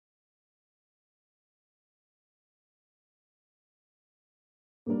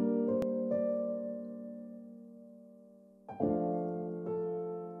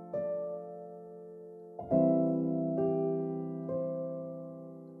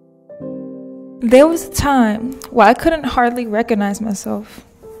There was a time where I couldn't hardly recognize myself.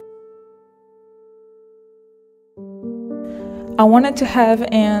 I wanted to have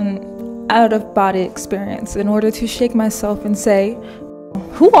an out-of-body experience in order to shake myself and say,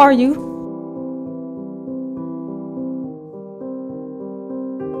 "Who are you?"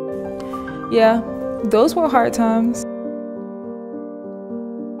 Yeah, those were hard times.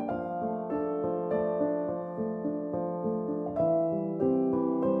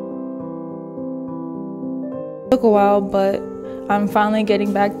 It took a while, but I'm finally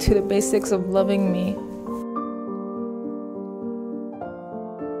getting back to the basics of loving me.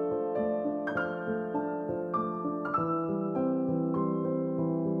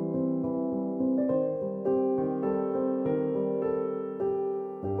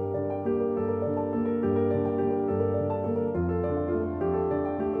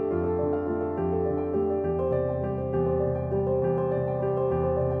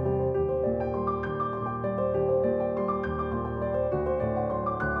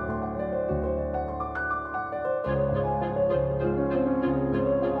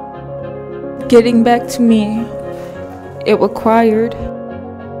 Getting back to me, it required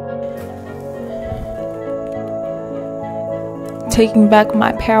taking back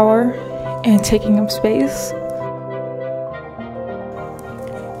my power and taking up space,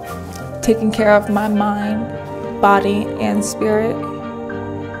 taking care of my mind, body, and spirit,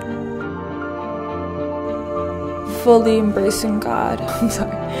 fully embracing God.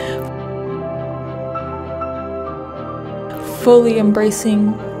 Fully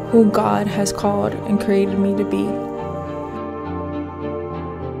embracing who God has called and created me to be.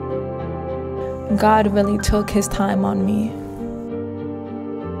 God really took his time on me.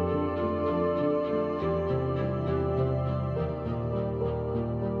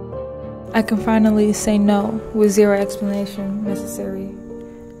 I can finally say no with zero explanation necessary.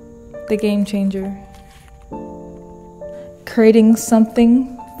 The game changer. Creating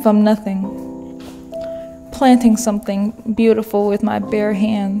something from nothing. Planting something beautiful with my bare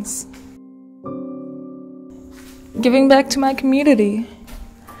hands. Giving back to my community.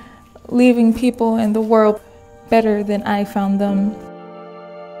 Leaving people in the world better than I found them.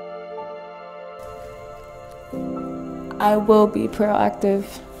 I will be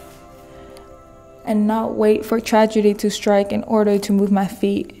proactive and not wait for tragedy to strike in order to move my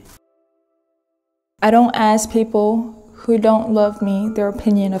feet. I don't ask people who don't love me their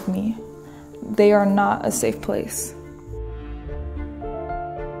opinion of me. They are not a safe place.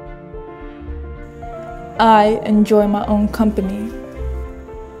 I enjoy my own company.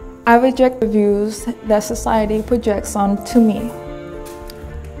 I reject the views that society projects onto me.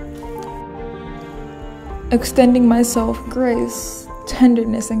 Extending myself grace,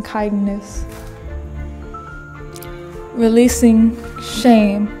 tenderness, and kindness. Releasing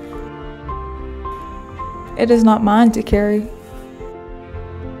shame. It is not mine to carry.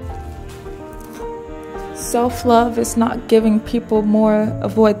 Self-love is not giving people more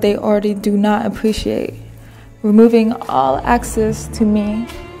of what they already do not appreciate. Removing all access to me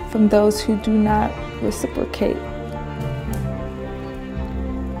from those who do not reciprocate.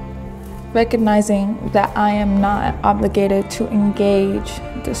 Recognizing that I am not obligated to engage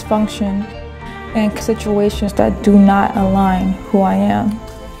dysfunction and situations that do not align who I am.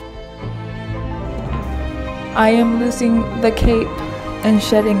 I am losing the cape and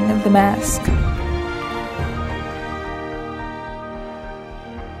shedding the mask.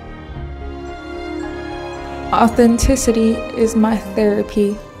 Authenticity is my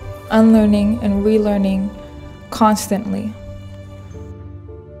therapy, unlearning and relearning constantly.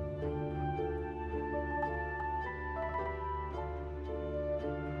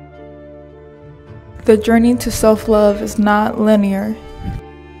 The journey to self-love is not linear,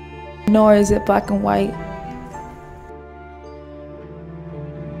 nor is it black and white.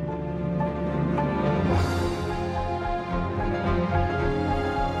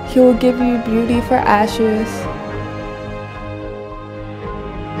 He will give you beauty for ashes.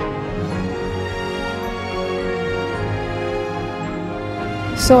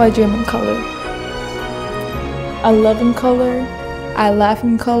 So I dream in color. I love in color. I laugh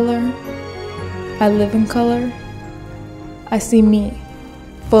in color. I live in color. I see me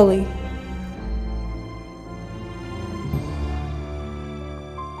fully.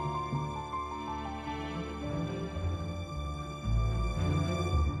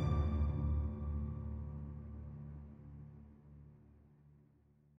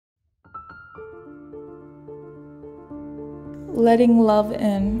 Letting love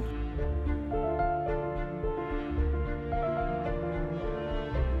in.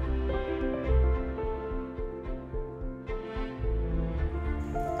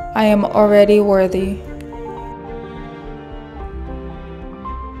 I am already worthy.